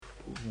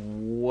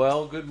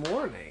Well, good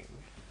morning.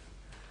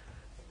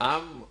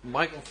 I'm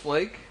Michael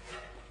Flake,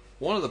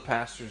 one of the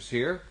pastors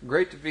here.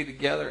 Great to be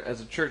together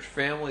as a church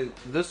family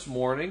this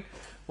morning.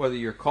 Whether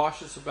you're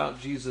cautious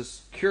about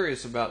Jesus,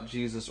 curious about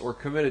Jesus, or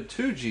committed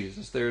to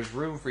Jesus, there's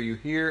room for you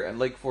here at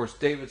Lake Forest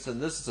Davidson.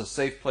 This is a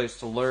safe place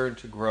to learn,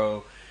 to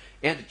grow,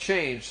 and to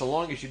change. So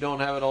long as you don't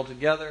have it all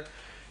together,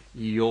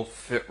 you'll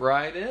fit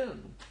right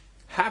in.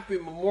 Happy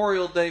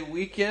Memorial Day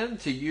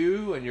weekend to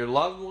you and your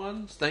loved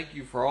ones. Thank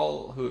you for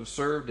all who have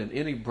served in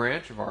any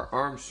branch of our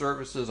armed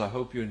services. I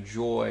hope you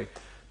enjoy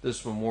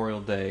this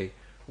Memorial Day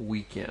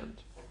weekend.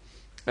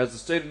 As the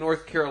state of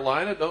North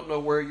Carolina, don't know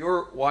where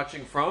you're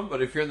watching from,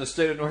 but if you're in the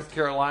state of North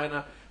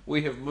Carolina,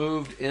 we have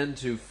moved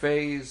into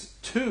phase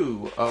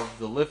 2 of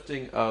the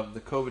lifting of the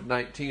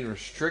COVID-19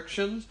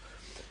 restrictions.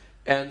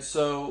 And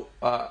so,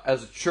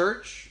 as a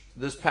church,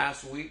 this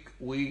past week,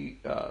 we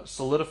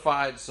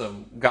solidified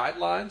some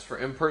guidelines for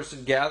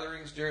in-person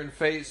gatherings during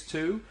Phase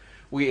 2.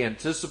 We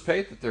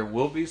anticipate that there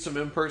will be some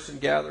in-person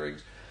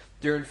gatherings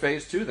during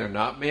Phase 2. They're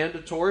not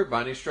mandatory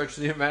by any stretch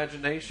of the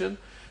imagination,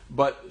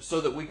 but so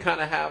that we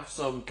kind of have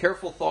some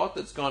careful thought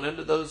that's gone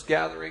into those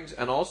gatherings,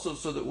 and also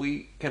so that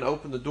we can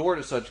open the door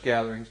to such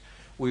gatherings,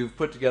 we've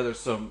put together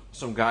some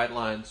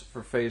guidelines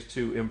for Phase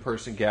 2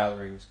 in-person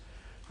gatherings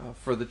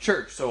for the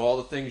church. So all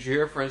the things you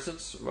hear, for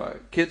instance,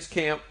 kids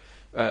camp,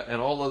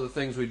 and all other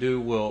things we do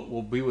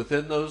will be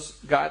within those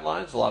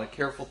guidelines. A lot of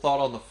careful thought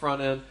on the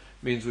front end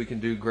means we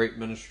can do great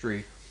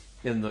ministry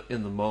in the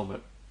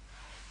moment.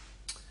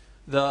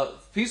 The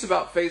piece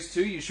about Phase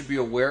 2 you should be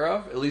aware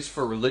of, at least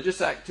for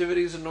religious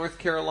activities in North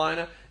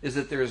Carolina, is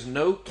that there is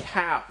no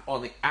cap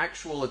on the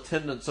actual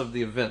attendance of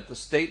the event. The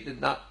state did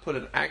not put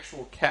an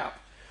actual cap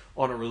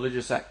on a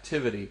religious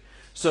activity.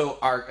 So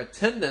our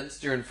attendance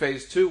during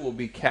Phase 2 will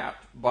be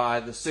capped by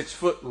the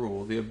 6-foot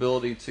rule, the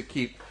ability to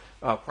keep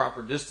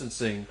proper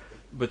distancing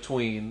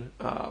between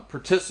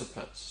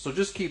participants. So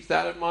just keep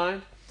that in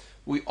mind.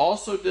 We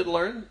also did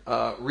learn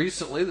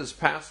recently, this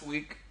past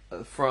week,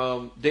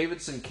 from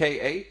Davidson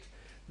K-8,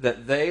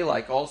 that they,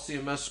 like all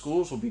CMS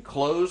schools, will be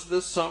closed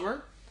this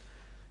summer.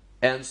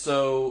 And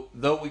so,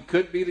 though we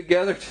could be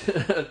together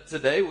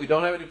today, we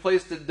don't have any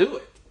place to do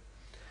it.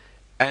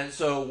 And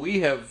so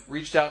we have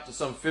reached out to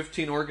some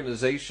 15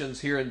 organizations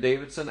here in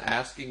Davidson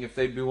asking if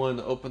they'd be willing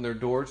to open their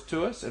doors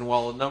to us. And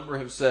while a number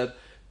have said,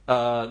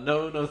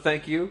 no,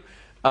 thank you.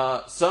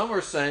 Some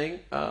are saying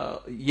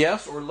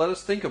yes, or let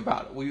us think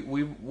about it.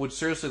 We would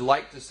seriously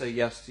like to say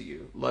yes to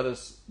you. Let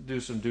us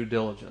do some due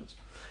diligence.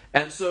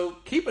 And so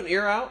keep an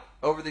ear out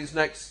over these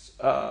next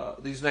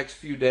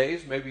few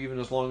days, maybe even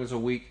as long as a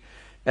week,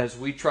 as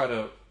we try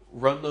to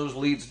run those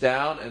leads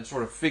down and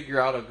sort of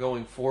figure out a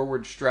going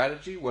forward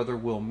strategy, whether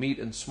we'll meet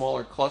in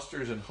smaller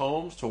clusters in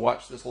homes to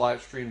watch this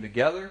live stream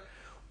together,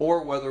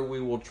 or whether we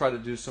will try to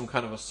do some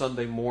kind of a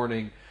Sunday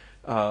morning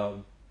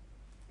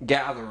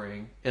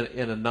gathering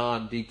in a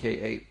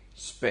non-DK8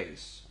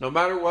 space. No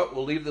matter what,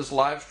 we'll leave this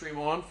live stream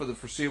on for the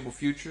foreseeable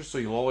future, so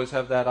you'll always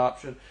have that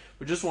option.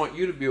 We just want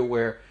you to be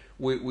aware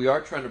we are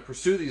trying to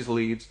pursue these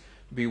leads,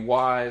 be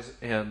wise,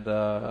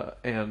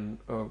 and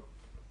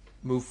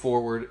move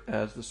forward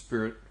as the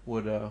Spirit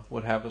would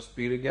have us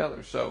be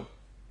together. So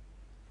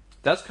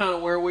that's kind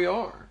of where we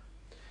are.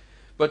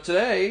 But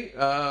today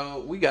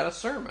we got a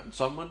sermon,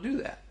 so I'm going to do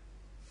that.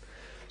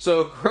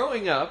 So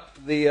growing up,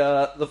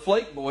 the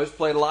Flake boys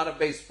played a lot of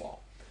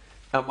baseball.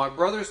 My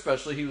brother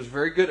especially, he was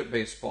very good at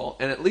baseball.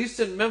 And at least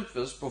in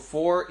Memphis,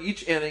 before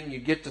each inning,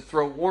 you'd get to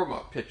throw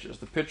warm-up pitches.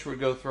 The pitcher would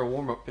go throw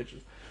warm-up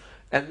pitches.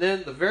 And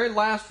then the very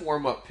last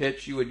warm-up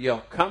pitch, you would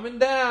yell, "Coming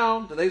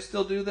down." Do they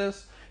still do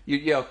this?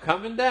 You'd yell,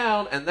 "Coming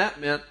down," and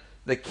that meant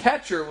the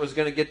catcher was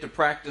going to get to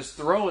practice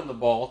throwing the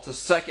ball to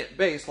second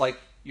base, like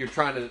you're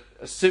trying to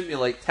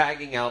simulate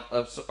tagging out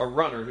a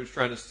runner who's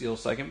trying to steal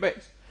second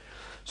base.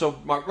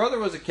 So my brother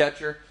was a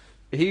catcher,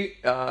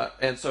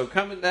 and so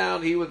coming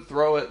down, he would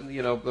throw it, and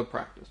the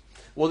practice.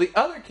 Well, the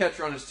other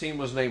catcher on his team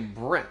was named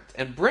Brent,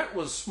 and Brent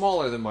was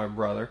smaller than my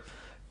brother,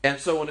 and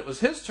so when it was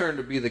his turn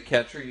to be the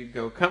catcher, you'd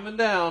go coming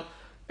down,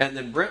 and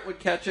then Brent would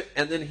catch it,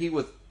 and then he,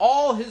 with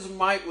all his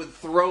might, would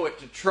throw it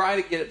to try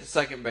to get it to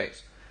second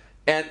base.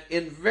 And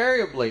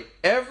invariably,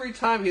 every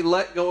time he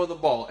let go of the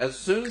ball, as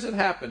soon as it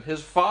happened,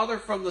 his father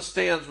from the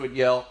stands would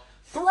yell,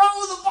 "Throw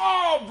the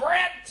ball,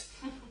 Brent!"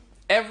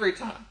 Every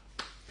time.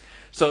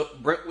 So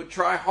Brent would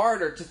try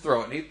harder to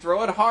throw it, and he'd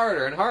throw it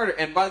harder and harder,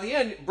 and by the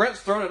end,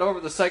 Brent's thrown it over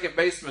the second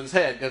baseman's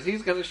head, because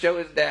he's going to show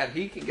his dad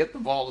he can get the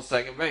ball to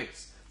second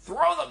base.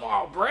 "Throw the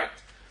ball, Brent!"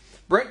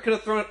 Brent could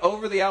have thrown it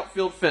over the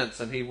outfield fence,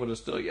 and he would have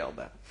still yelled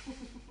that.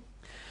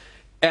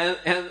 And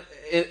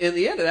in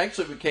the end, it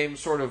actually became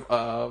sort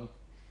of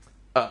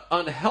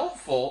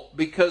unhelpful,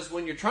 because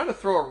when you're trying to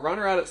throw a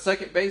runner out at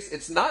second base,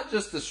 it's not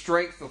just the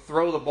strength to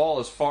throw the ball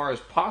as far as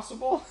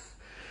possible.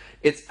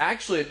 It's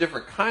actually a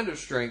different kind of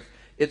strength.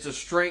 It's a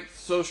strength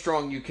so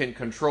strong you can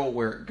control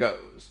where it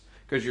goes,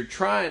 because you're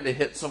trying to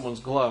hit someone's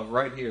glove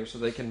right here so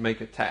they can make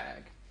a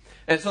tag.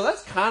 And so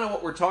that's kind of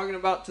what we're talking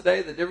about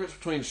today, the difference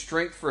between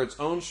strength for its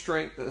own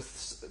strength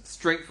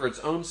for its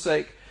own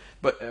sake,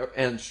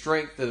 and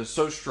strength that is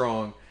so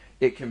strong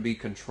it can be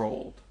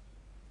controlled.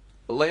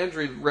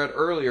 Landry read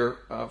earlier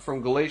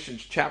from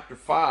Galatians chapter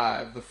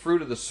 5, the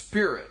fruit of the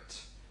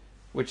Spirit,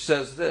 which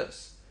says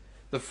this: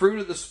 the fruit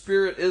of the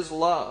Spirit is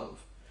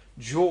love,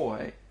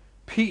 joy,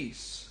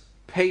 peace,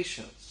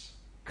 patience,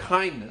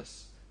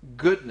 kindness,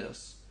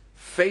 goodness,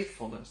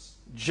 faithfulness,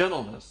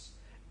 gentleness,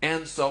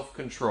 and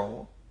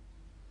self-control.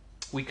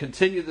 We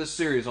continue this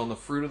series on the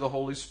fruit of the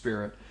Holy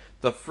Spirit.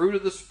 The fruit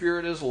of the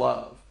Spirit is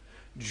love,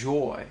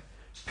 joy,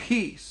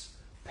 peace,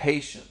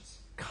 patience,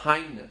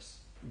 kindness,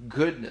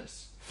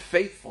 goodness,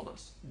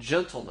 faithfulness,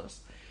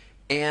 gentleness,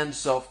 and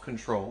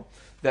self-control.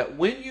 That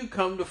when you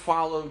come to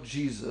follow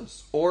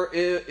Jesus, or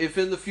if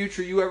in the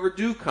future you ever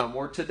do come,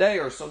 or today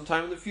or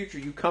sometime in the future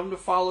you come to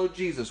follow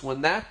Jesus,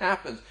 when that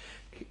happens,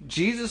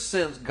 Jesus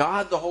sends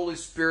God the Holy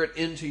Spirit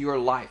into your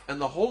life,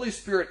 and the Holy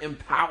Spirit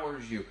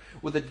empowers you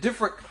with a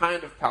different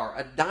kind of power,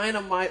 a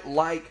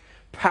dynamite-like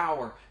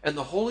power, and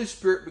the Holy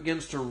Spirit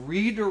begins to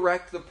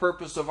redirect the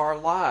purpose of our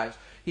lives.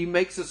 He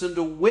makes us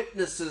into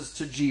witnesses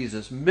to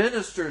Jesus,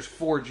 ministers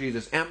for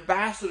Jesus,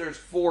 ambassadors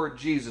for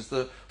Jesus.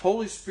 The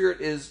Holy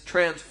Spirit is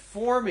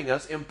transforming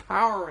us,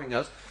 empowering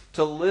us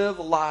to live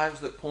lives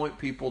that point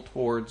people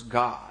towards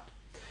God.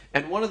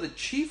 And one of the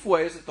chief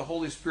ways that the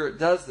Holy Spirit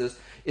does this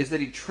is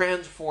that He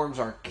transforms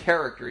our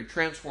character. He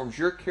transforms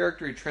your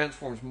character. He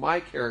transforms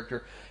my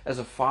character as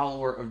a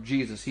follower of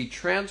Jesus. He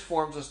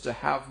transforms us to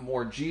have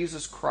more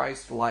Jesus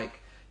Christ-like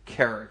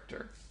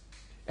character.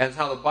 And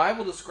how the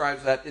Bible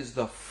describes that is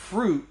the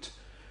fruit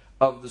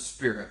of the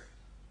Spirit.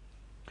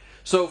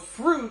 So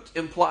fruit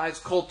implies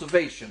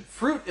cultivation.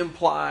 Fruit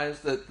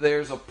implies that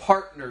there's a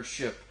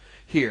partnership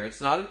here.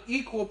 It's not an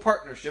equal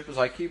partnership, as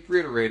I keep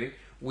reiterating.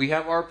 We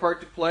have our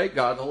part to play.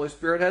 God, the Holy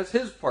Spirit, has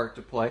His part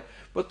to play.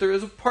 But there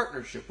is a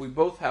partnership. We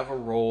both have a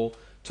role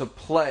to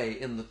play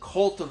in the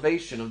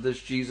cultivation of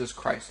this Jesus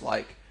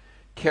Christ-like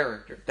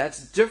character.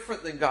 That's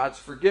different than God's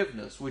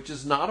forgiveness, which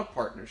is not a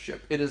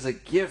partnership. It is a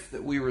gift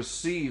that we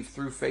receive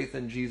through faith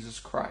in Jesus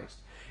Christ.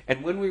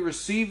 And when we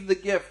receive the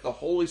gift, the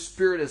Holy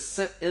Spirit is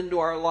sent into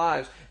our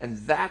lives, and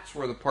that's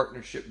where the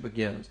partnership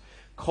begins.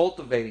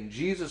 Cultivating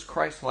Jesus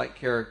Christ-like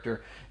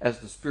character as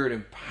the Spirit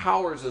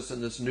empowers us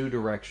in this new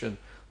direction,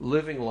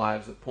 living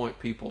lives that point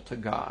people to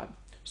God.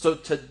 So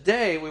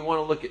today we want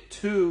to look at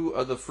 2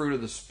 of the fruit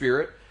of the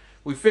Spirit.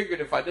 We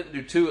figured if I didn't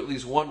do 2 at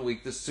least one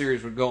week, this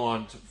series would go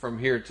on from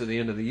here to the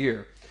end of the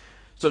year.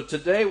 So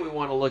today we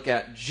want to look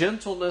at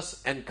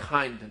gentleness and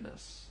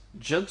kindness.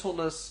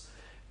 Gentleness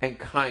and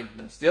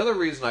kindness. The other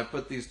reason I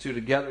put these 2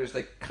 together is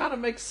they kind of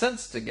make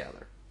sense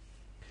together.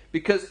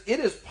 Because it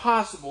is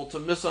possible to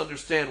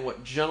misunderstand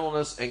what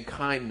gentleness and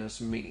kindness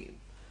mean.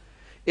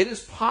 It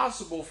is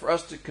possible for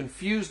us to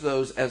confuse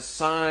those as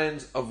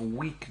signs of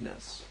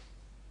weakness.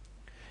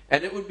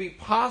 And it would be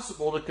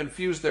possible to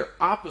confuse their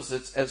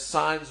opposites as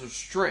signs of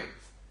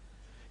strength.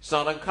 It's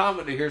not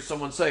uncommon to hear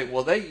someone say,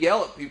 well, they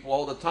yell at people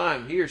all the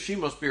time. He or she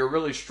must be a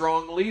really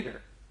strong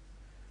leader.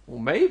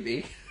 Well,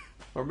 maybe.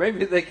 Or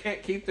maybe they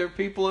can't keep their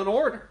people in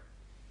order.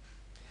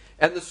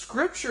 And the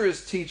Scripture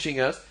is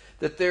teaching us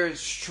that there is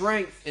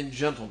strength in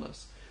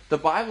gentleness. The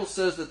Bible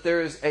says that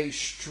there is a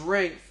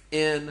strength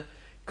in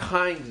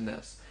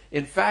kindness.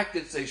 In fact,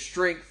 it's a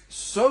strength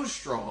so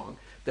strong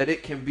that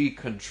it can be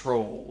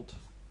controlled.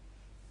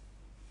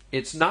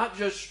 It's not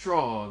just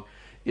strong,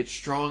 it's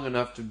strong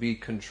enough to be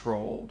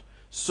controlled.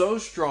 So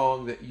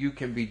strong that you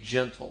can be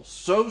gentle.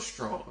 So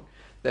strong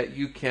that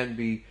you can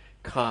be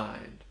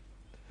kind.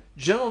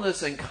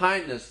 Gentleness and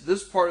kindness,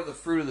 this part of the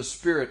fruit of the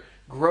Spirit,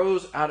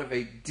 grows out of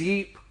a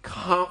deep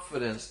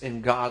confidence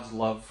in God's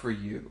love for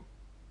you.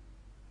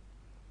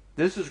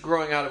 This is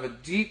growing out of a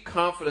deep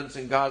confidence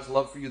in God's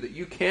love for you, that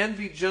you can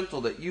be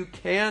gentle, that you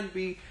can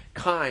be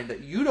kind,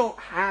 that you don't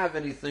have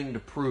anything to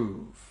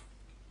prove.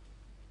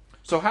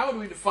 So how would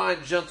we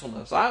define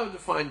gentleness? I would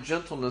define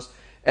gentleness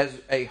as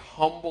a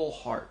humble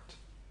heart.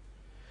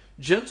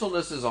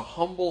 Gentleness is a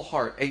humble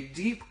heart, a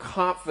deep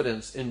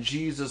confidence in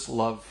Jesus'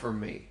 love for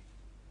me.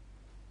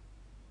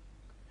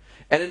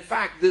 And in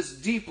fact, this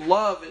deep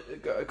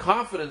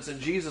confidence in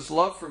Jesus'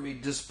 love for me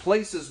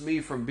displaces me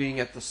from being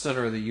at the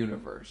center of the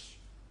universe.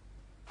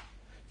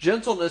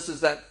 Gentleness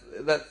is that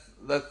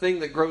thing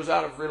that grows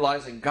out of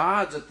realizing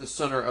God's at the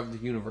center of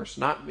the universe,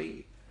 not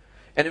me.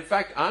 And in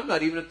fact, I'm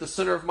not even at the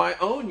center of my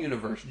own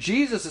universe.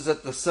 Jesus is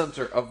at the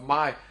center of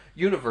my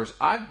universe.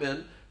 I've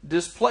been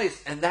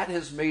displaced, and that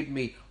has made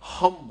me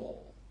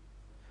humble.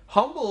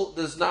 Humble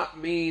does not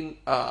mean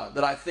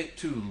that I think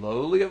too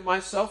lowly of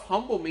myself.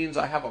 Humble means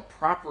I have a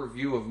proper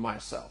view of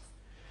myself.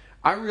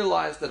 I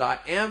realize that I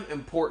am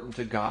important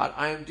to God.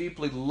 I am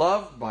deeply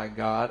loved by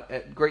God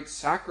at great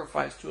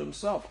sacrifice to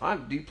Himself.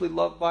 I'm deeply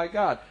loved by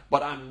God,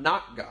 but I'm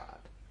not God.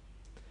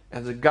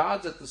 As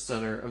God's at the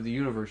center of the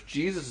universe,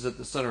 Jesus is at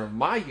the center of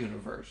my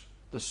universe.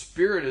 The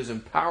Spirit is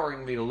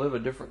empowering me to live a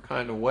different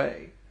kind of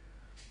way.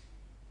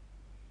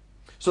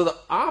 So the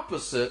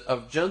opposite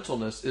of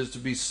gentleness is to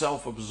be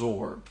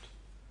self-absorbed,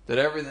 that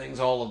everything's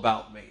all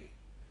about me.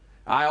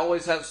 I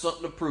always have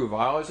something to prove.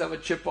 I always have a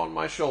chip on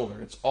my shoulder.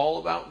 It's all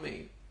about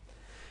me.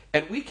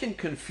 And we can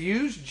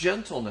confuse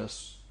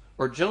gentleness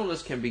or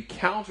gentleness can be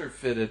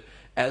counterfeited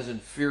as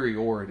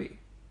inferiority.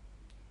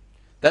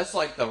 That's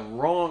like the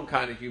wrong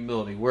kind of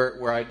humility,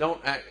 where I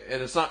don't act,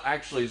 and it's not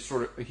actually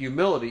sort of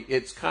humility.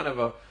 It's kind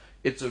of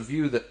it's a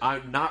view that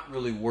I'm not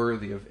really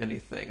worthy of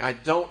anything. I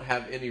don't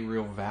have any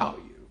real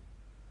value.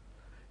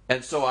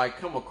 And so I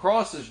come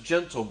across as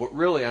gentle, but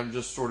really I'm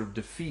just sort of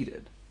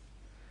defeated.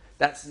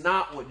 That's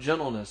not what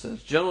gentleness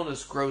is.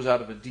 Gentleness grows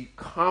out of a deep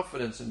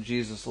confidence in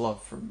Jesus'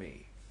 love for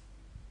me.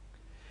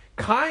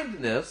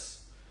 Kindness,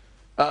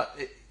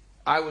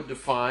 I would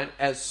define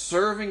as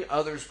serving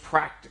others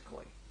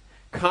practically.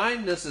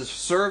 Kindness is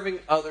serving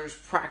others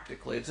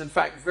practically. It's in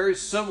fact very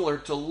similar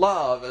to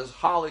love, as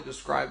Holly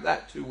described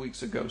that 2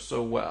 weeks ago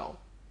so well.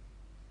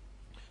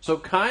 So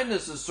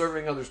kindness is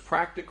serving others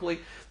practically.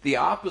 The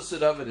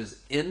opposite of it is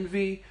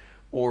envy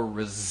or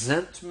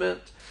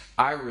resentment.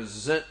 I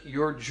resent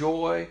your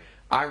joy.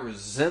 I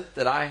resent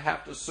that I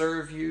have to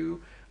serve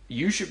you.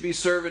 You should be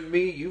serving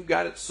me. You've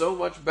got it so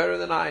much better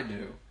than I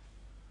do.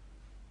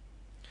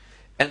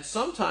 And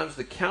sometimes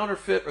the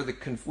counterfeit or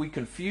we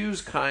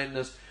confuse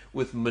kindness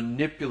with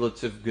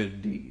manipulative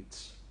good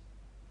deeds,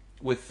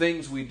 with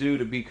things we do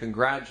to be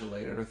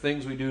congratulated, or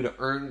things we do to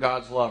earn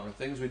God's love, or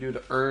things we do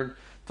to earn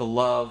the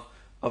love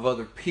of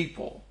other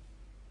people.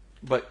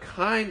 But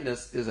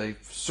kindness is a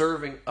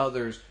serving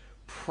others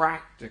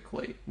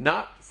practically,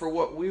 not for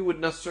what we would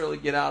necessarily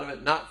get out of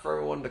it, not for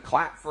everyone to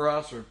clap for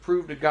us or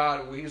prove to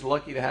God He's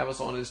lucky to have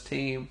us on His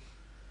team,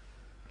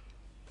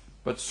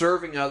 but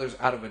serving others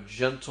out of a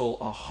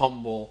gentle, a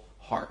humble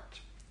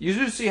heart. You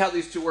do see how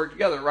these two work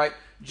together, right?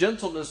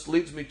 Gentleness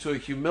leads me to a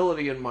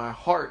humility in my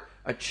heart,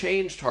 a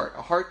changed heart,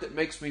 a heart that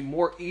makes me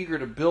more eager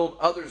to build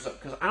others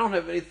up because I don't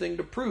have anything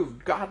to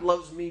prove. God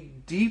loves me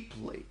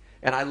deeply,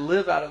 and I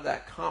live out of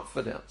that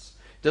confidence.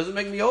 It doesn't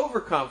make me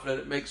overconfident,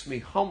 it makes me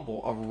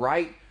humble, a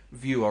right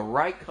view, a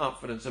right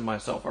confidence in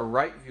myself, a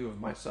right view of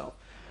myself.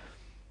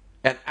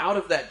 And out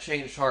of that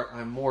changed heart,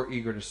 I'm more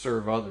eager to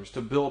serve others,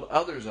 to build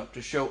others up,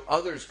 to show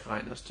others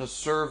kindness, to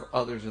serve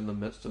others in the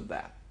midst of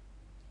that.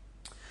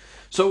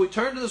 So we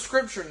turn to the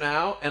scripture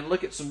now and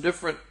look at some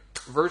different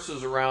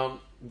verses around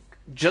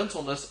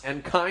gentleness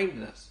and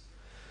kindness.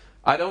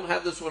 I don't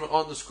have this one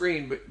on the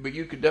screen, but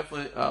you could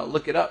definitely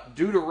look it up.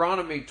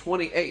 Deuteronomy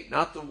 28,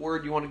 not the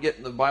word you want to get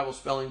in the Bible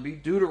spelling bee.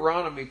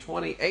 Deuteronomy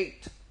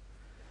 28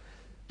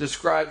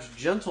 describes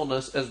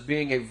gentleness as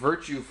being a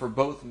virtue for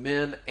both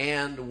men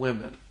and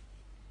women.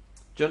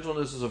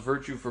 Gentleness is a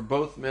virtue for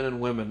both men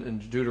and women in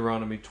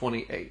Deuteronomy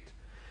 28.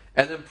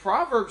 And then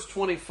Proverbs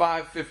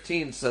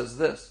 25:15 says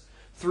this: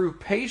 through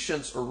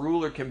patience a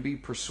ruler can be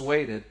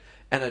persuaded,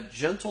 and a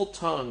gentle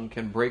tongue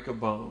can break a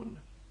bone.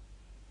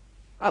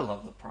 I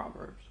love the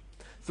Proverbs.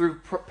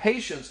 Through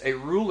patience a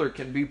ruler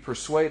can be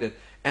persuaded,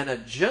 and a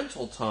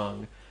gentle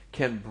tongue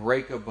can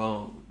break a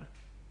bone.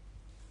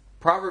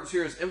 Proverbs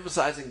here is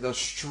emphasizing the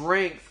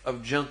strength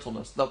of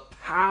gentleness, the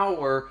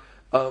power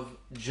of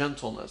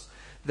gentleness.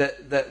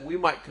 That we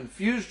might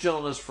confuse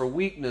gentleness for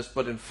weakness,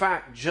 but in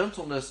fact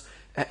gentleness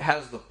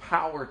has the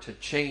power to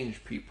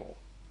change people.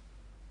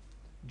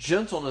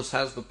 Gentleness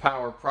has the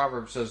power,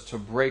 Proverbs says, to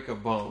break a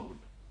bone.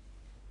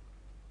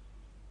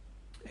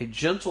 A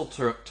gentle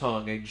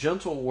tongue, a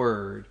gentle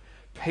word,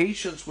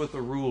 patience with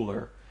a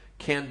ruler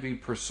can be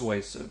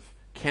persuasive,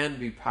 can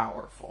be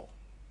powerful.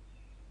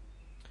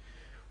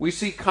 We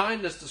see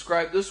kindness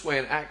described this way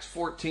in Acts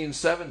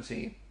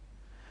 14:17.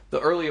 The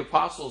early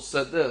apostles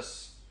said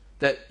this,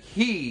 that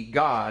He,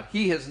 God,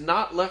 He has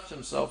not left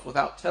Himself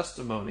without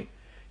testimony.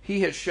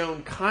 He has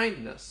shown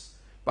kindness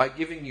by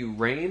giving you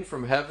rain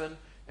from heaven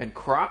and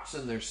crops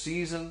in their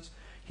seasons.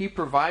 He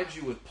provides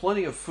you with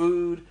plenty of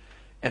food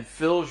and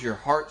fills your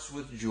hearts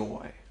with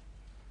joy.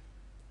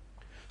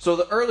 So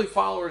the early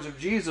followers of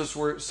Jesus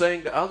were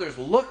saying to others,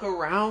 look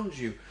around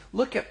you.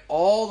 Look at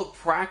all the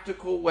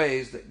practical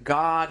ways that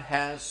God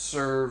has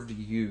served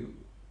you.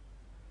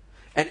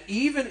 And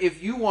even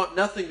if you want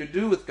nothing to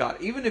do with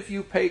God, even if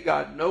you pay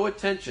God no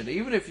attention,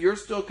 even if you're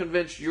still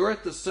convinced you're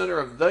at the center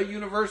of the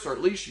universe, or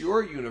at least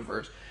your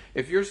universe,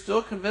 if you're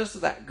still convinced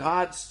of that,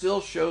 God still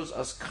shows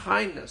us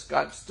kindness.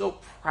 God still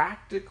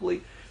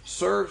practically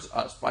serves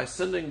us by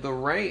sending the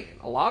rain,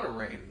 a lot of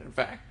rain, in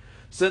fact,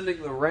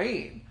 sending the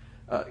rain,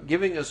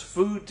 giving us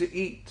food to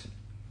eat,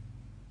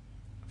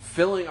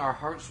 filling our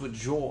hearts with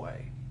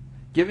joy,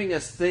 giving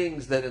us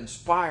things that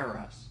inspire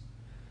us,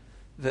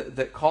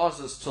 that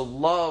cause us to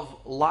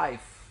love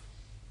life.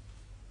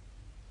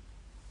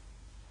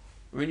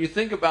 When you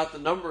think about the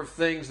number of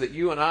things that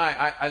you and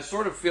I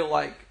sort of feel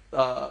like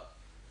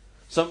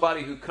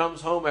somebody who comes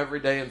home every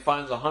day and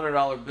finds a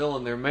 $100 bill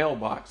in their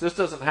mailbox. This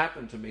doesn't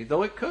happen to me,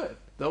 though it could.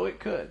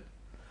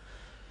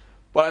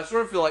 But I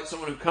sort of feel like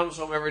someone who comes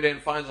home every day and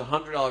finds a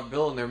 $100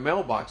 bill in their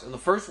mailbox. And the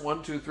first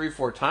 1, 2, 3,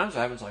 4 times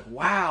I have, it's like,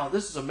 wow,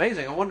 this is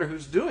amazing. I wonder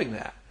who's doing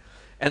that.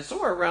 And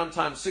somewhere around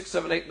time 6,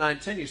 7, 8, 9,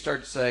 10, you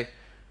start to say,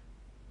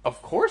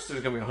 of course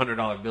there's going to be a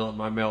 $100 bill in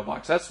my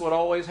mailbox. That's what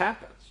always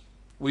happens.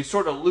 We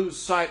sort of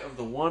lose sight of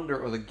the wonder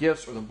or the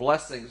gifts or the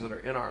blessings that are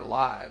in our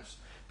lives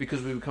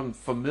because we become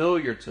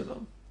familiar to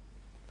them.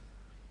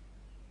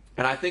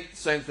 And I think the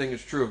same thing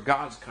is true of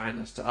God's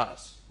kindness to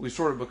us. We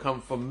sort of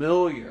become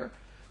familiar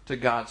to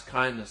God's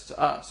kindness to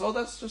us. Oh,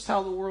 that's just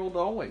how the world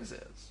always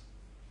is.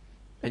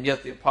 And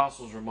yet the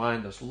apostles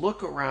remind us,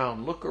 look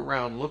around, look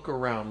around, look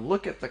around.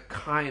 Look at the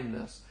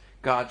kindness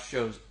God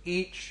shows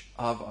each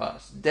of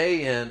us,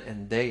 day in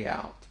and day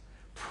out,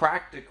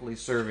 practically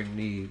serving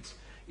needs,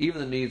 even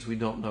the needs we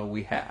don't know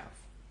we have.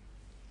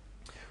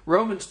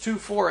 Romans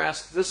 2:4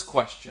 asks this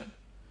question: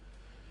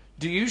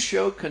 do you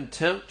show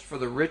contempt for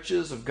the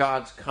riches of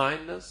God's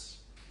kindness,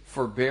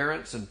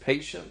 forbearance, and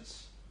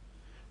patience,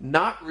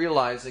 not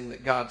realizing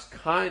that God's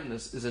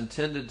kindness is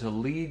intended to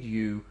lead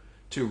you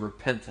to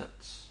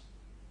repentance?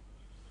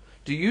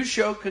 Do you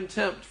show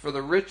contempt for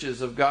the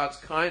riches of God's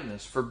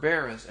kindness,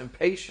 forbearance, and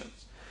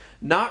patience,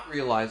 not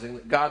realizing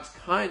that God's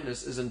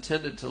kindness is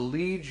intended to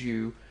lead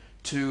you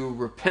to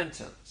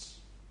repentance?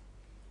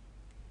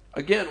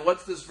 Again,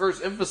 what's this verse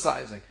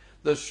emphasizing?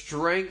 The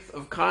strength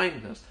of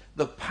kindness,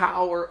 the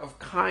power of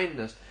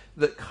kindness,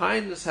 that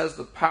kindness has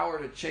the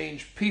power to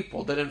change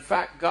people, that in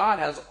fact God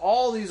has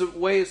all these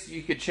ways that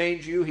He could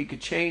change you, He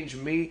could change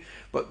me,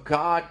 but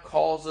God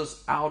calls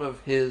us out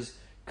of His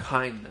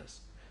kindness.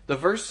 The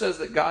verse says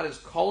that God is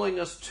calling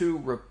us to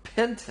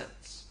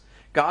repentance.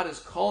 God is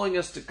calling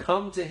us to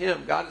come to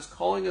Him. God is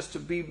calling us to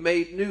be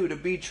made new, to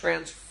be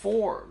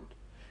transformed.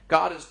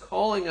 God is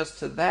calling us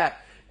to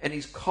that, and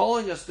He's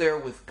calling us there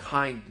with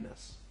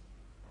kindness.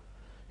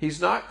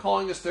 He's not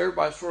calling us there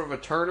by sort of a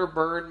turn or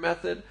burn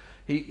method.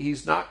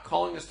 He's not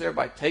calling us there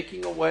by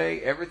taking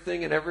away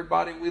everything and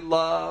everybody we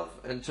love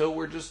until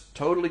we're just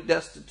totally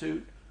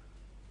destitute.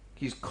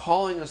 He's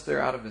calling us there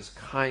out of His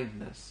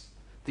kindness.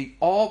 The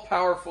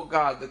all-powerful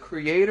God, the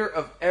creator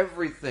of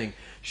everything,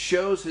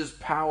 shows His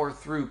power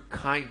through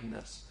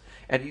kindness.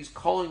 And He's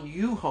calling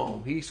you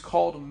home. He's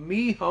called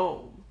me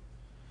home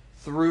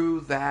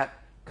through that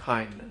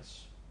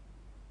kindness.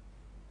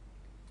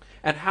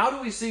 And how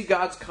do we see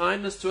God's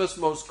kindness to us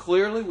most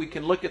clearly? We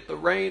can look at the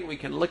rain. We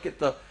can look at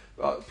the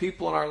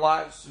people in our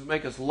lives who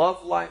make us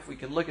love life. We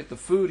can look at the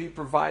food He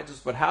provides us.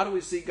 But how do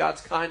we see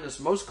God's kindness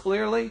most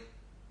clearly?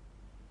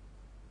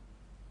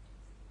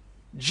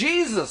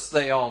 Jesus,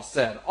 they all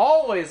said.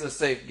 Always a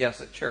safe guess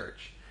at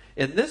church.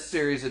 In this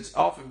series, it's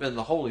often been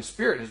the Holy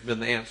Spirit has been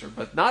the answer,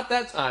 but not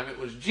that time. It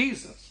was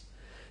Jesus.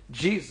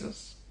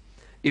 Jesus.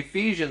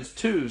 Ephesians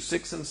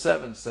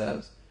 2:6-7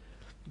 says,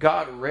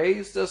 God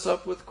raised us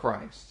up with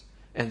Christ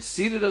and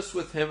seated us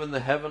with Him in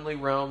the heavenly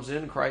realms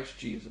in Christ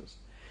Jesus,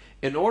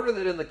 in order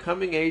that in the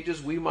coming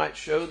ages we might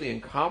show the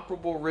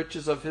incomparable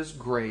riches of His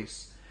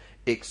grace,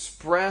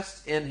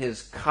 expressed in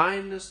His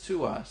kindness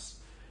to us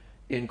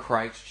in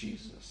Christ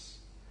Jesus.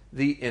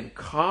 The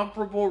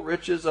incomparable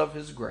riches of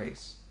His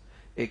grace,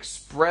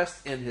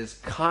 expressed in His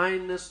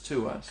kindness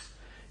to us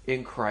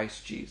in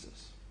Christ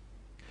Jesus.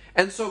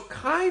 And so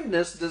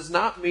kindness does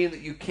not mean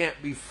that you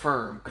can't be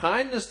firm.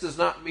 Kindness does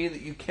not mean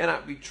that you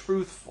cannot be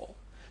truthful.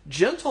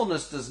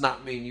 Gentleness does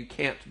not mean you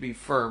can't be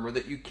firm or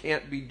that you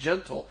can't be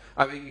gentle.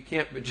 I mean, you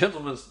can't be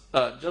gentleness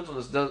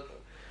does.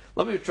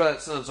 Let me try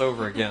that sentence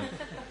over again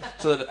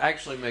so that it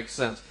actually makes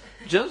sense.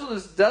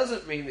 Gentleness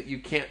doesn't mean that you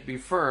can't be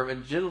firm,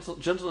 and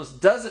gentleness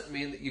doesn't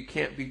mean that you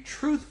can't be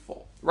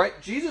truthful,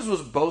 right? Jesus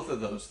was both of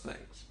those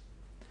things,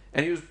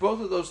 and He was both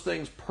of those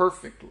things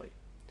perfectly.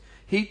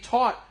 He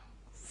taught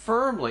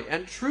firmly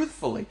and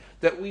truthfully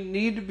that we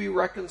need to be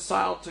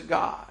reconciled to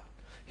God.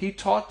 He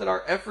taught that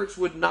our efforts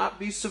would not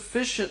be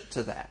sufficient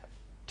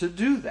to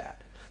do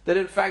that. That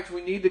in fact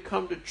we need to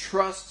come to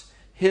trust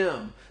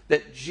Him.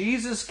 That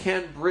Jesus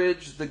can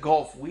bridge the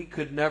gulf we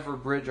could never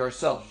bridge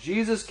ourselves.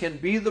 Jesus can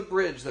be the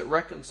bridge that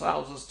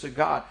reconciles us to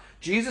God.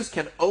 Jesus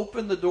can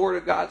open the door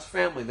to God's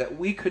family that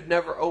we could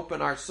never open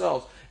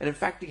ourselves. And in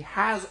fact, He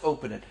has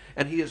opened it,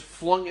 and He has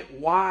flung it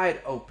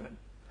wide open.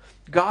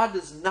 God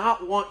does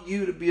not want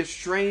you to be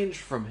estranged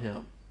from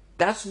Him.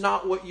 That's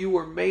not what you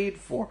were made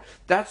for.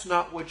 That's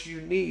not what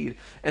you need.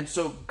 And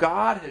so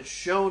God has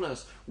shown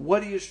us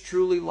what He is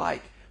truly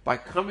like by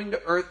coming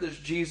to earth as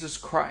Jesus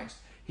Christ.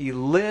 He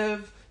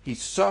lived, He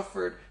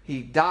suffered,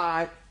 He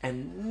died,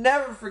 and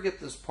never forget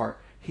this part,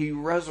 He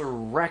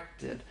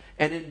resurrected.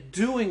 And in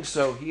doing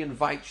so, He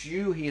invites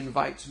you, He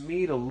invites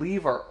me to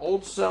leave our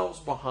old selves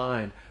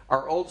behind.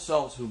 Our old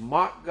selves who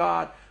mock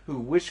God, who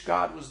wish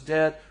God was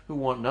dead, who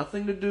want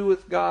nothing to do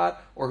with God,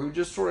 or who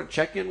just sort of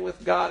check in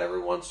with God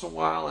every once in a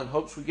while in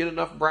hopes we get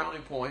enough brownie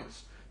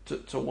points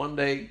to one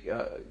day,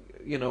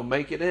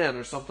 make it in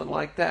or something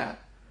like that.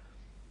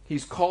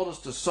 He's called us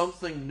to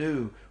something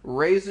new,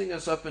 raising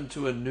us up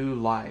into a new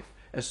life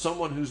as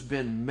someone who's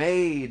been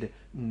made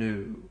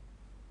new.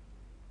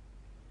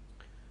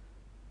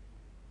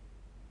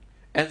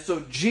 And so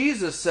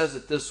Jesus says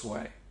it this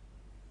way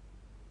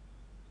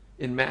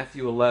in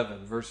Matthew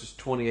 11, verses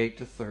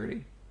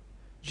 28-30.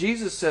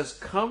 Jesus says,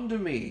 "Come to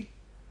me,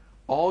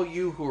 all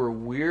you who are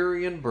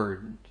weary and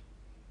burdened,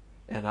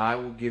 and I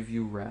will give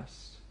you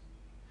rest.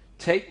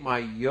 Take my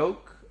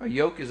yoke." A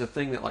yoke is a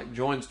thing that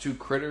joins two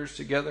critters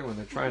together when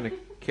they're trying to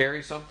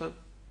carry something,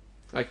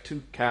 like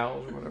two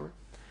cows or whatever.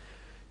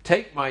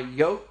 "Take my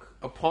yoke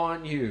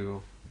upon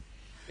you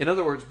In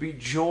other words, be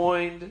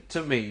joined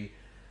to me.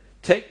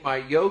 Take my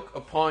yoke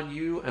upon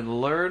you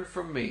and learn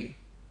from me,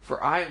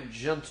 for I am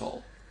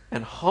gentle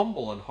and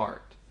humble in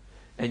heart,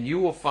 and you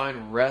will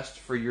find rest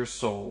for your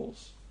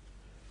souls.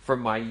 For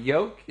my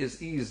yoke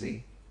is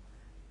easy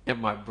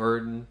and my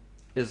burden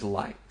is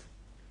light.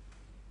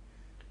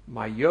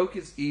 My yoke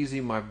is easy,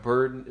 my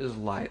burden is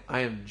light. I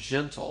am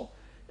gentle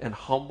and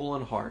humble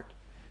in heart,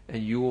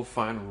 and you will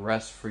find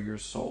rest for your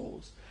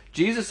souls.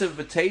 Jesus'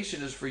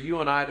 invitation is for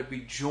you and I to be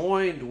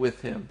joined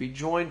with him, be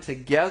joined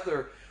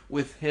together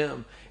with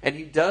him. And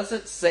he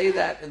doesn't say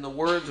that in the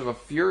words of a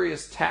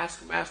furious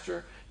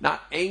taskmaster,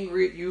 not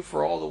angry at you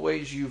for all the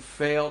ways you've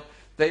failed.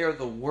 They are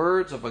the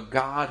words of a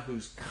God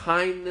whose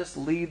kindness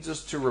leads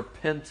us to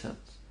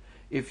repentance.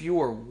 If you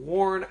are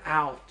worn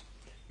out,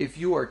 if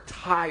you are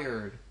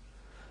tired,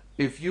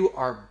 if you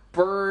are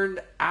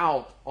burned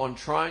out on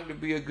trying to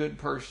be a good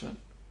person,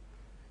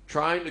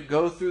 trying to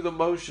go through the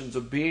motions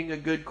of being a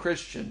good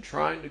Christian,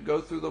 trying to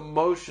go through the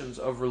motions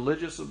of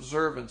religious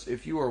observance,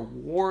 if you are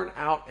worn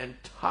out and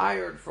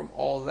tired from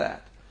all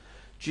that,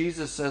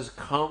 Jesus says,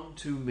 come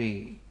to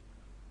me,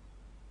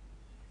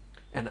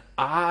 and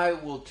I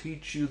will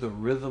teach you the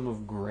rhythm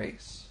of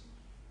grace.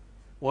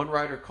 One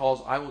writer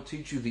calls, I will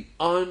teach you the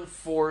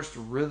unforced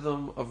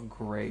rhythm of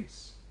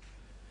grace.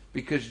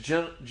 Because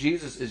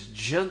Jesus is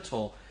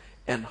gentle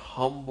and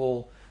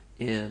humble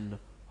in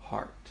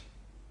heart.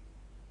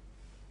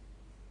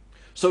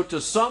 So to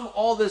sum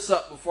all this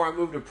up before I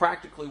move to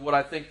practically what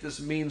I think this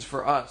means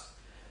for us,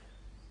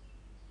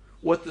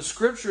 what the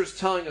Scripture is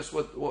telling us,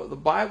 what the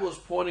Bible is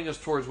pointing us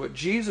towards, what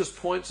Jesus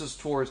points us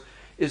towards,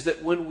 is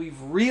that when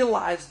we've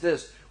realized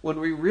this, when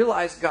we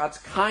realize God's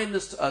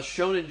kindness to us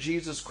shown in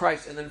Jesus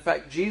Christ, and in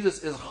fact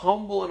Jesus is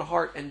humble in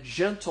heart and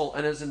gentle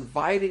and is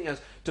inviting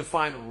us to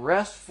find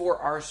rest for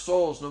our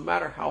souls, no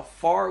matter how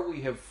far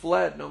we have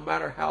fled, no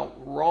matter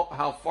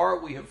how far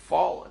we have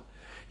fallen.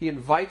 He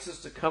invites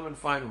us to come and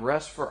find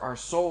rest for our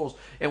souls.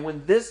 And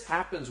when this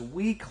happens,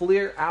 we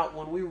clear out.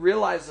 When we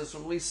realize this,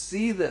 when we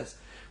see this,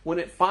 when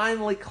it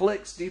finally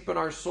clicks deep in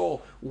our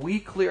soul, we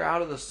clear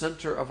out of the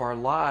center of our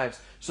lives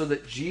so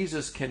that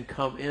Jesus can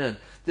come in.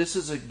 This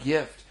is a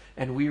gift,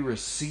 and we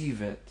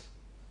receive it.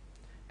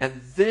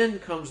 And then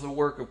comes the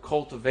work of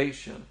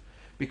cultivation,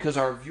 because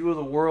our view of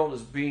the world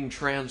is being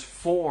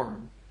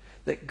transformed.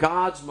 That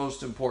God's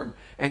most important.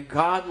 And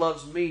God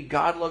loves me.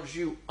 God loves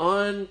you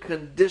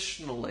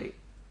unconditionally.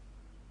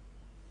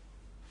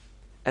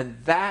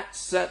 And that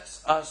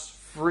sets us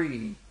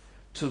free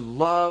to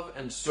love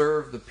and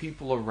serve the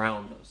people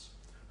around us,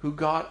 who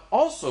God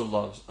also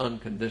loves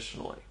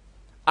unconditionally.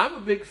 I'm a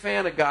big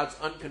fan of God's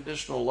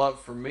unconditional love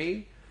for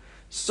me.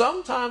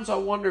 Sometimes I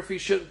wonder if he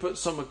shouldn't put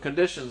some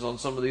conditions on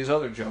some of these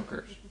other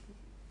jokers.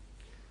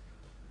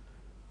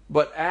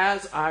 But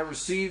as I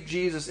receive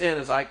Jesus in,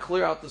 as I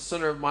clear out the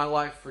center of my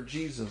life for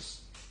Jesus,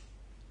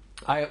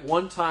 I at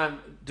one time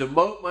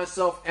demote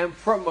myself and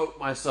promote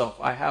myself.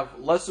 I have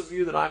less of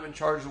you that I'm in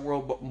charge of the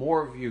world, but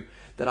more of you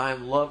that I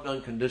am loved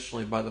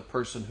unconditionally by the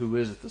person who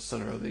is at the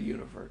center of the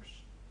universe.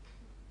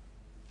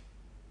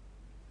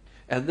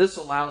 And this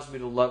allows me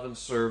to love and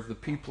serve the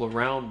people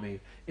around me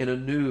in a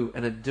new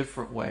and a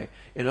different way.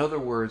 In other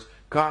words,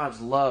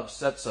 God's love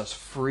sets us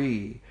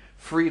free.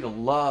 Free to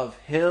love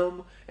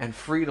him and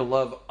free to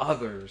love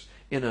others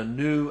in a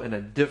new and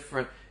a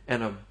different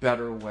and a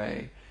better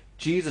way.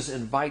 Jesus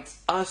invites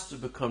us to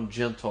become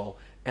gentle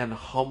and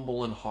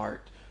humble in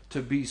heart,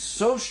 to be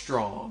so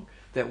strong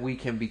that we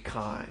can be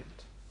kind,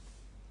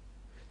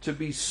 to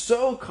be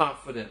so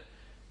confident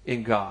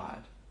in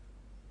God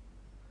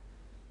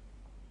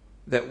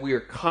that we are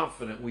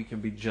confident we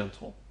can be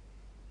gentle.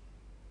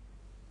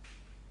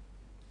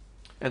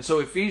 And so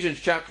Ephesians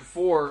chapter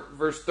 4,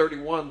 verse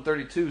 31,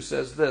 32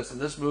 says this, and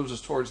this moves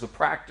us towards the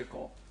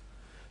practical.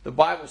 The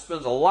Bible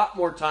spends a lot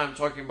more time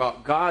talking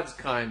about God's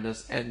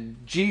kindness and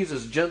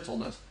Jesus'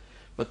 gentleness,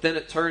 but then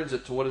it turns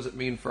it to what does it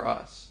mean for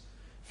us.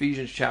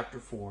 Ephesians chapter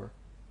 4.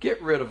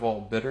 Get rid of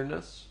all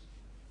bitterness,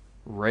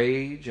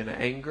 rage and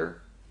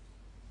anger,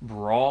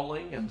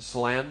 brawling and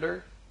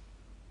slander,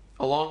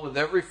 along with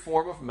every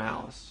form of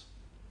malice.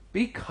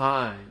 Be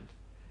kind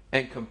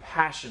and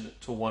compassionate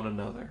to one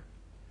another,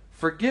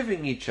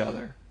 forgiving each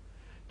other,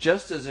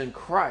 just as in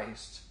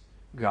Christ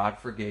God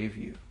forgave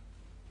you.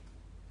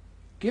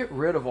 Get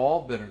rid of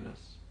all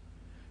bitterness,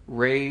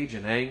 rage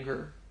and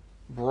anger,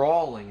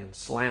 brawling and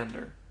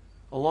slander,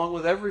 along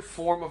with every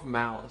form of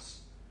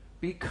malice.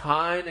 Be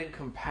kind and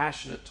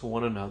compassionate to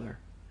one another,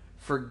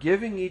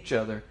 forgiving each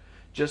other,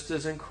 just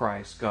as in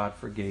Christ God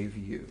forgave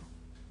you.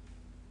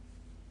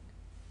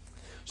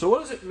 So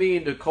what does it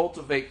mean to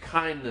cultivate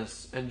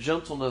kindness and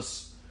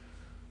gentleness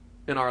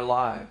in our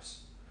lives?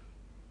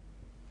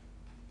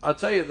 I'll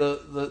tell you,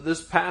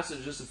 this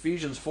passage, this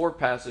Ephesians 4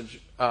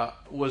 passage,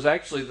 was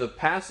actually the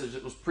passage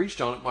that was preached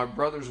on at my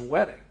brother's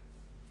wedding.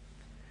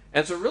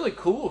 And it's a really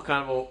cool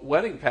kind of a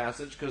wedding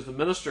passage because the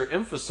minister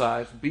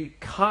emphasized, be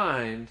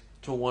kind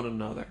to one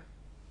another.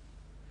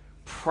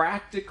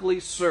 Practically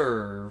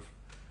serve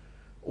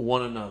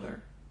one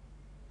another.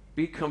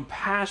 Be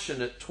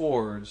compassionate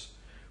towards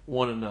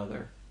one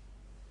another.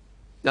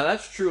 Now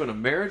that's true in a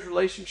marriage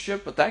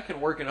relationship, but that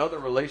can work in other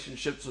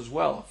relationships as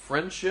well. A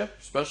friendship,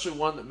 especially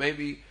one that may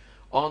be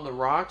on the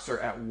rocks, or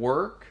at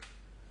work,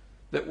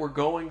 that we're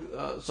going,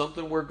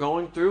 something we're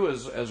going through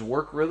as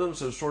work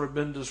rhythms have sort of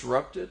been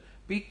disrupted.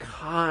 Be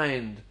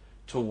kind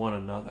to one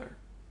another.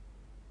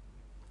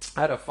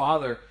 I had a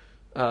father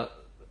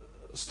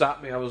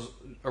stop me. I was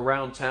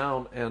around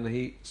town, and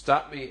he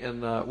stopped me,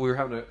 and we were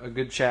having a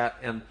good chat,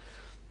 and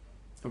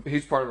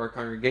he's part of our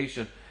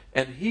congregation.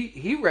 And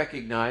he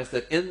recognized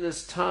that in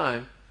this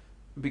time,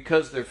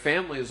 because their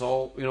family is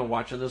all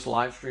watching this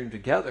live stream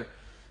together,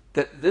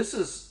 that this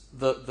is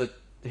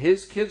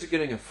his kids are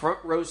getting a front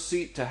row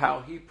seat to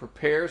how he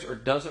prepares or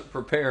doesn't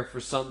prepare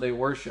for Sunday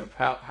worship,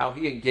 how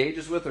he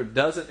engages with or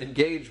doesn't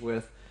engage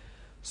with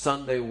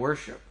Sunday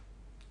worship.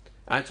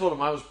 I told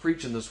him I was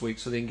preaching this week,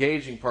 so the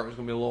engaging part was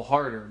going to be a little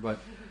harder, but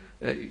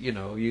you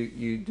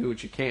do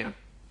what you can.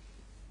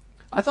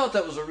 I thought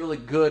that was a really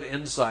good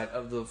insight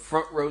of the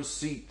front row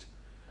seat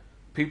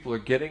people are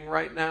getting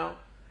right now.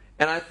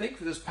 And I think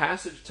this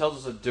passage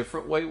tells us a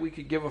different way we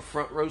could give a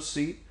front row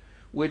seat,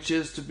 which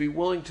is to be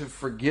willing to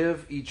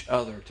forgive each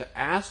other, to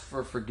ask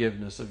for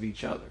forgiveness of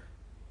each other.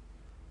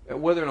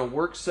 Whether in a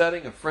work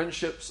setting, a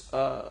friendship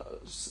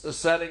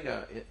setting,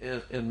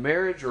 in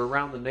marriage, or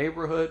around the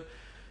neighborhood,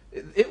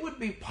 it would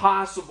be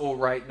possible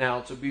right now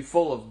to be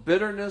full of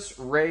bitterness,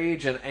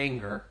 rage, and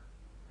anger.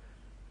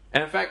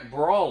 And in fact,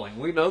 brawling.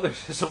 We know there's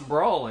some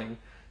brawling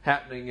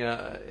happening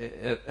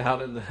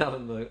out in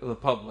the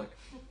public.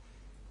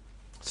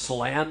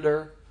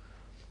 Slander.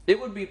 It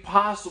would be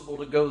possible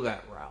to go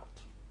that route.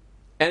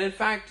 And in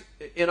fact,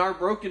 in our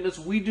brokenness,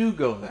 we do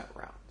go that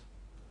route.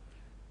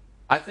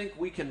 I think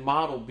we can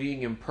model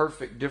being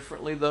imperfect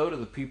differently, though, to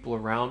the people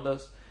around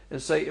us,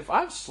 and say, if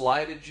I've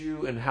slighted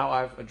you in how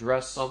I've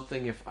addressed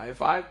something,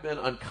 if I've been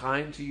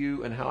unkind to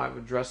you in how I've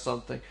addressed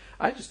something,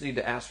 I just need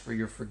to ask for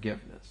your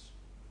forgiveness.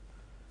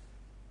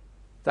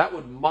 That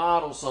would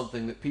model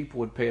something that people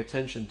would pay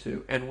attention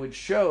to, and would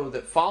show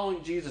that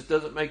following Jesus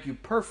doesn't make you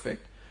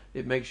perfect,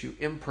 it makes you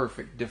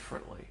imperfect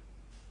differently.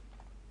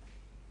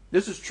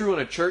 This is true in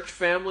a church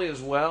family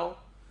as well,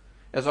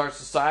 as our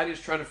society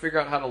is trying to figure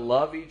out how to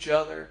love each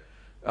other,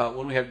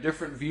 when we have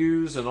different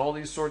views and all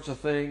these sorts of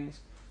things.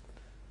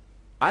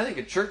 I think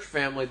a church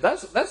family,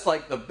 that's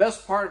like the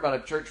best part about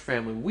a church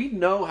family. We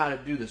know how to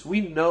do this.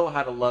 We know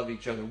how to love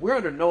each other. We're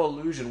under no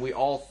illusion. We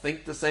all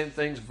think the same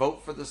things,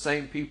 vote for the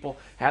same people,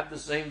 have the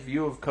same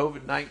view of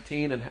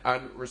COVID-19 and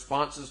our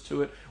responses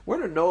to it. We're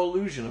under no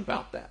illusion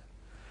about that.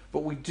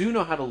 But we do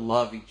know how to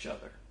love each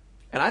other.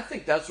 And I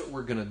think that's what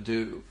we're going to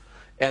do.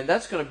 And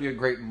that's going to be a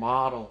great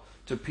model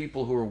to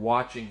people who are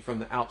watching from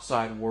the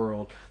outside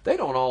world. They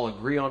don't all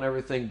agree on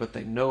everything, but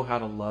they know how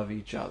to love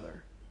each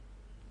other.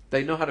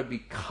 They know how to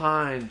be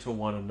kind to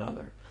one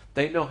another.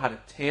 They know how to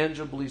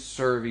tangibly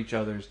serve each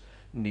other's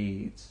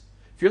needs.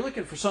 If you're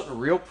looking for something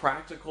real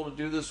practical to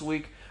do this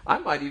week, I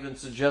might even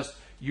suggest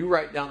you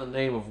write down the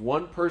name of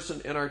one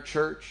person in our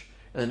church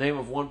and the name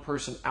of one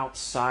person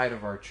outside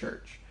of our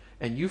church.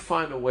 And you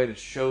find a way to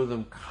show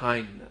them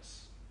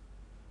kindness,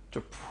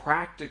 to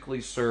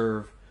practically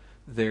serve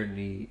their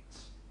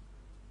needs,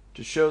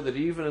 to show that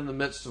even in the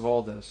midst of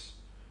all this,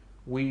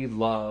 we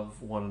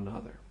love one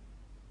another.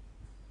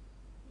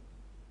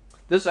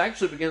 This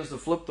actually begins to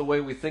flip the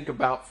way we think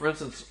about, for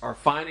instance, our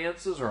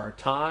finances or our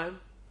time.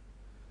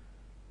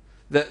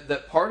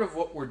 That part of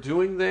what we're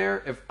doing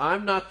there, if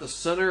I'm not the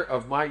center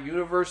of my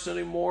universe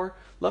anymore,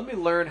 let me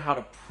learn how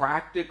to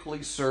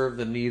practically serve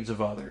the needs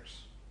of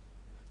others.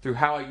 Through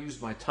how I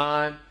use my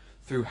time,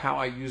 through how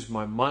I use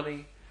my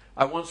money.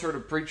 I once heard a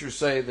preacher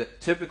say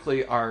that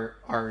typically our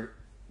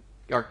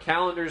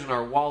calendars and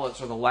our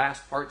wallets are the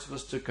last parts of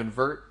us to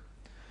convert.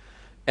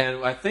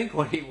 And I think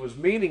what he was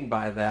meaning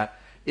by that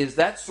is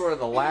that's sort of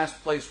the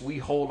last place we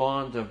hold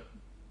on to,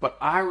 but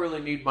I really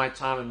need my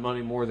time and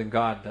money more than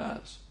God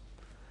does.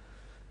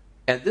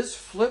 And this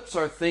flips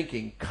our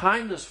thinking.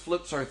 Kindness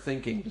flips our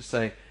thinking to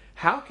say,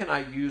 how can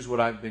I use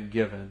what I've been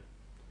given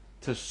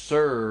to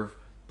serve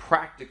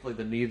practically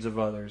the needs of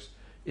others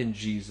in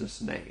Jesus'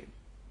 name?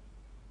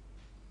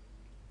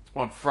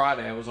 On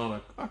Friday, I was on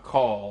a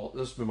call.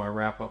 This will be my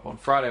wrap-up. On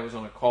Friday, I was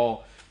on a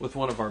call with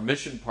one of our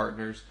mission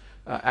partners,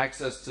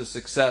 Access to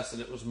Success,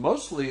 and it was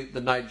mostly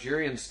the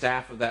Nigerian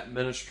staff of that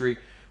ministry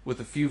with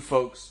a few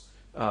folks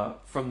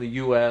from the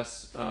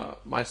U.S.,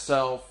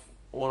 myself,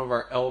 one of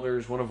our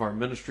elders, one of our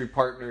ministry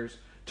partners,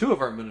 two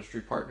of our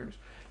ministry partners,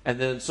 and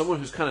then someone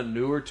who's kind of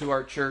newer to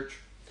our church.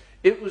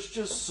 It was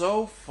just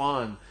so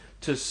fun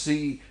to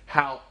see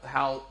how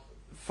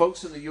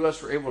folks in the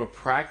U.S. were able to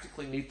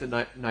practically meet the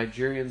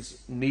Nigerians'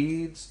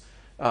 needs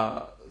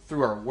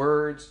through our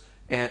words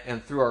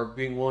and through our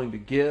being willing to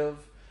give.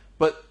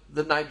 But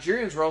the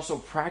Nigerians were also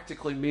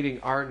practically meeting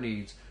our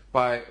needs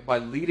by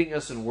leading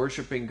us in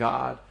worshiping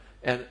God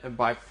and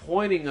by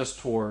pointing us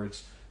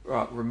towards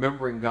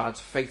remembering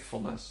God's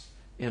faithfulness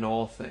in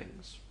all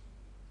things.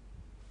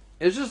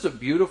 It's just a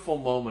beautiful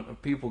moment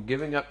of people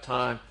giving up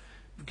time,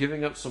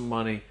 giving up some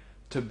money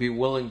to be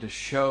willing to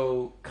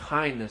show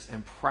kindness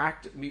and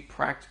meet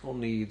practical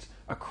needs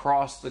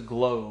across the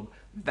globe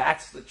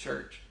That's the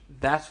church.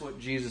 That's what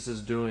Jesus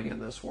is doing in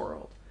this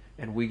world,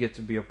 and we get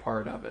to be a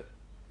part of it.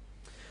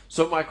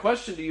 So my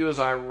question to you as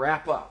I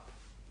wrap up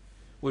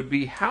would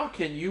be, how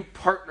can you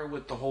partner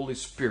with the Holy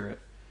Spirit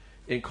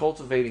in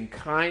cultivating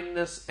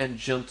kindness and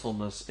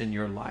gentleness in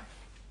your life?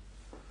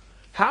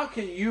 How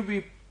can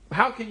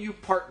you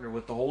partner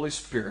with the Holy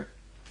Spirit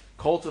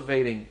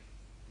cultivating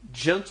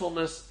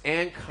gentleness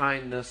and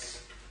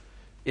kindness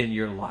in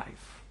your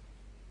life?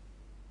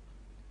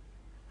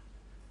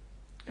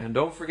 And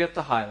don't forget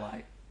the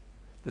highlight,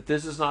 that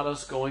this is not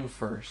us going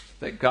first,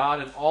 that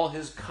God in all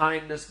His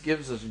kindness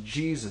gives us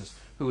Jesus,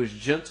 who is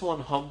gentle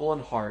and humble in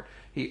heart.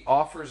 He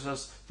offers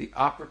us the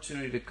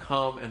opportunity to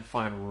come and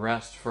find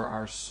rest for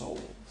our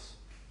souls.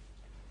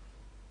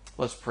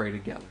 Let's pray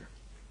together.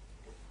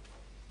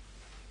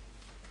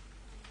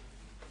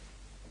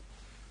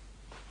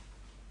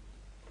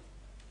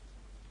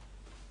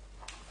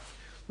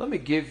 Let me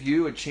give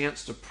you a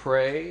chance to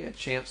pray, a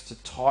chance to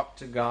talk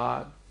to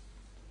God,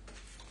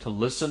 to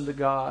listen to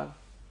God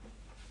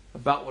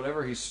about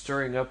whatever He's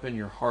stirring up in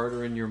your heart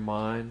or in your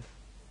mind.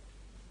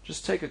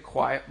 Just take a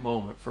quiet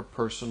moment for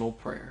personal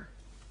prayer.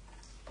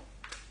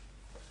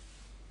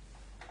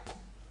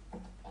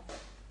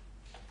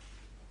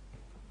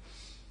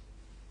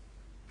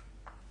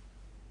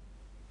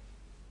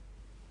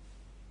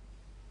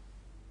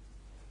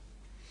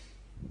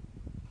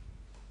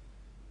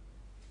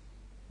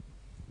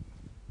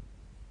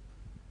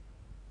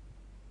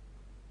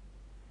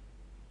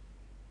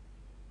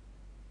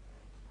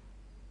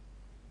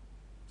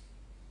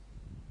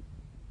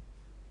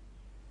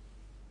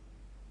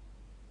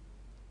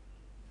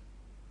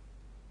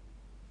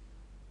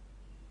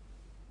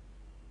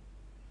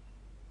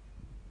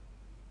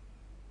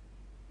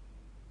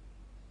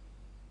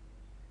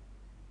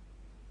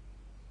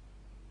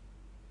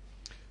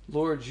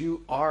 Lord,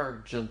 you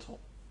are gentle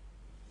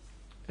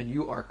and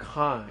you are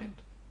kind.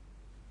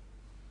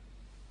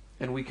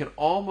 And we can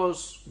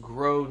almost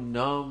grow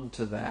numb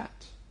to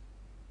that.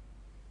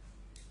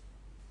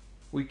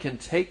 We can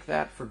take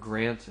that for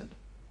granted.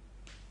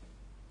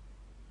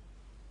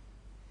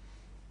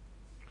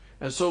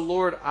 And so,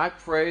 Lord, I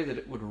pray that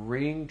it would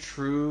ring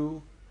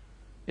true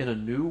in a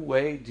new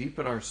way deep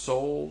in our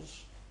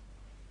souls.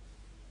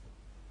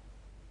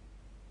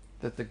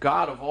 That the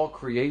God of all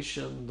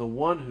creation, the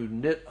one who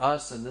knit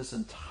us and this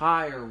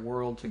entire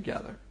world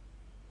together,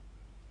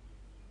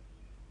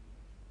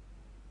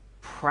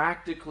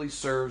 practically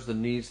serves the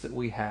needs that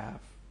we have.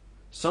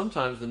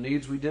 Sometimes the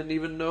needs we didn't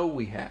even know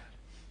we had.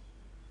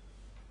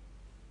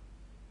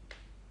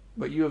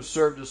 But you have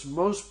served us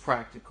most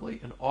practically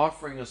in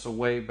offering us a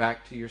way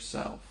back to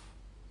yourself.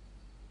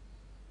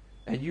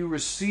 And you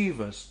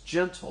receive us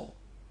gentle,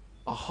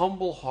 a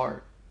humble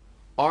heart,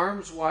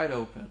 arms wide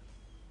open,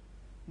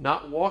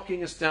 not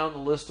walking us down the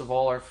list of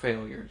all our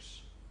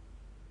failures,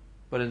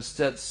 but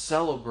instead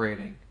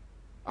celebrating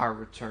our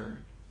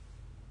return.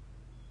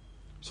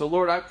 So,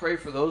 Lord, I pray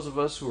for those of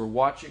us who are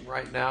watching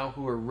right now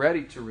who are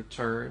ready to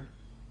return.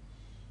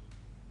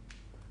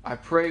 I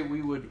pray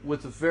we would,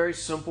 with a very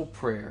simple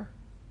prayer,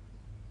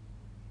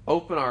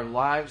 open our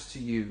lives to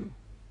you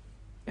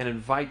and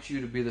invite you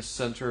to be the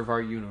center of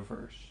our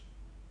universe.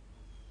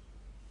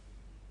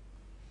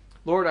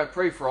 Lord, I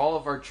pray for all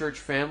of our church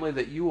family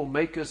that you will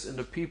make us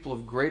into people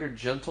of greater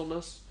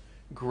gentleness,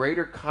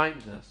 greater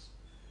kindness,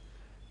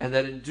 and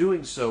that in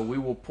doing so we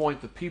will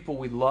point the people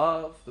we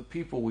love, the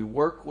people we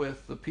work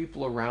with, the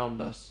people around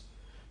us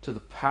to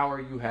the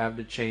power you have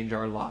to change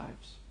our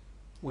lives.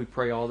 We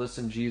pray all this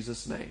in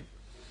Jesus' name.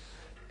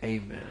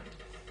 Amen.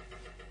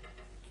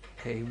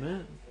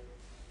 Amen.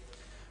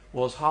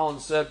 Well, as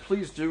Holland said,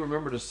 please do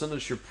remember to send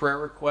us your prayer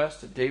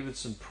request at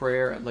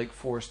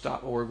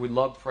davidsonprayer@lakeforest.org. We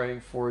love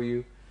praying for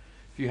you.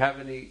 If you have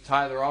any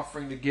tithe or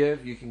offering to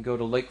give, you can go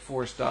to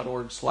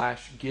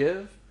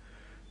lakeforest.org/give,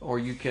 or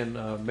you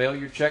can mail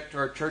your check to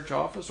our church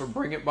office or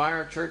bring it by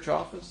our church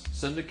office.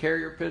 Send a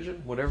carrier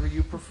pigeon, whatever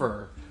you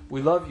prefer.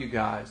 We love you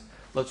guys.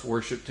 Let's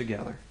worship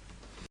together.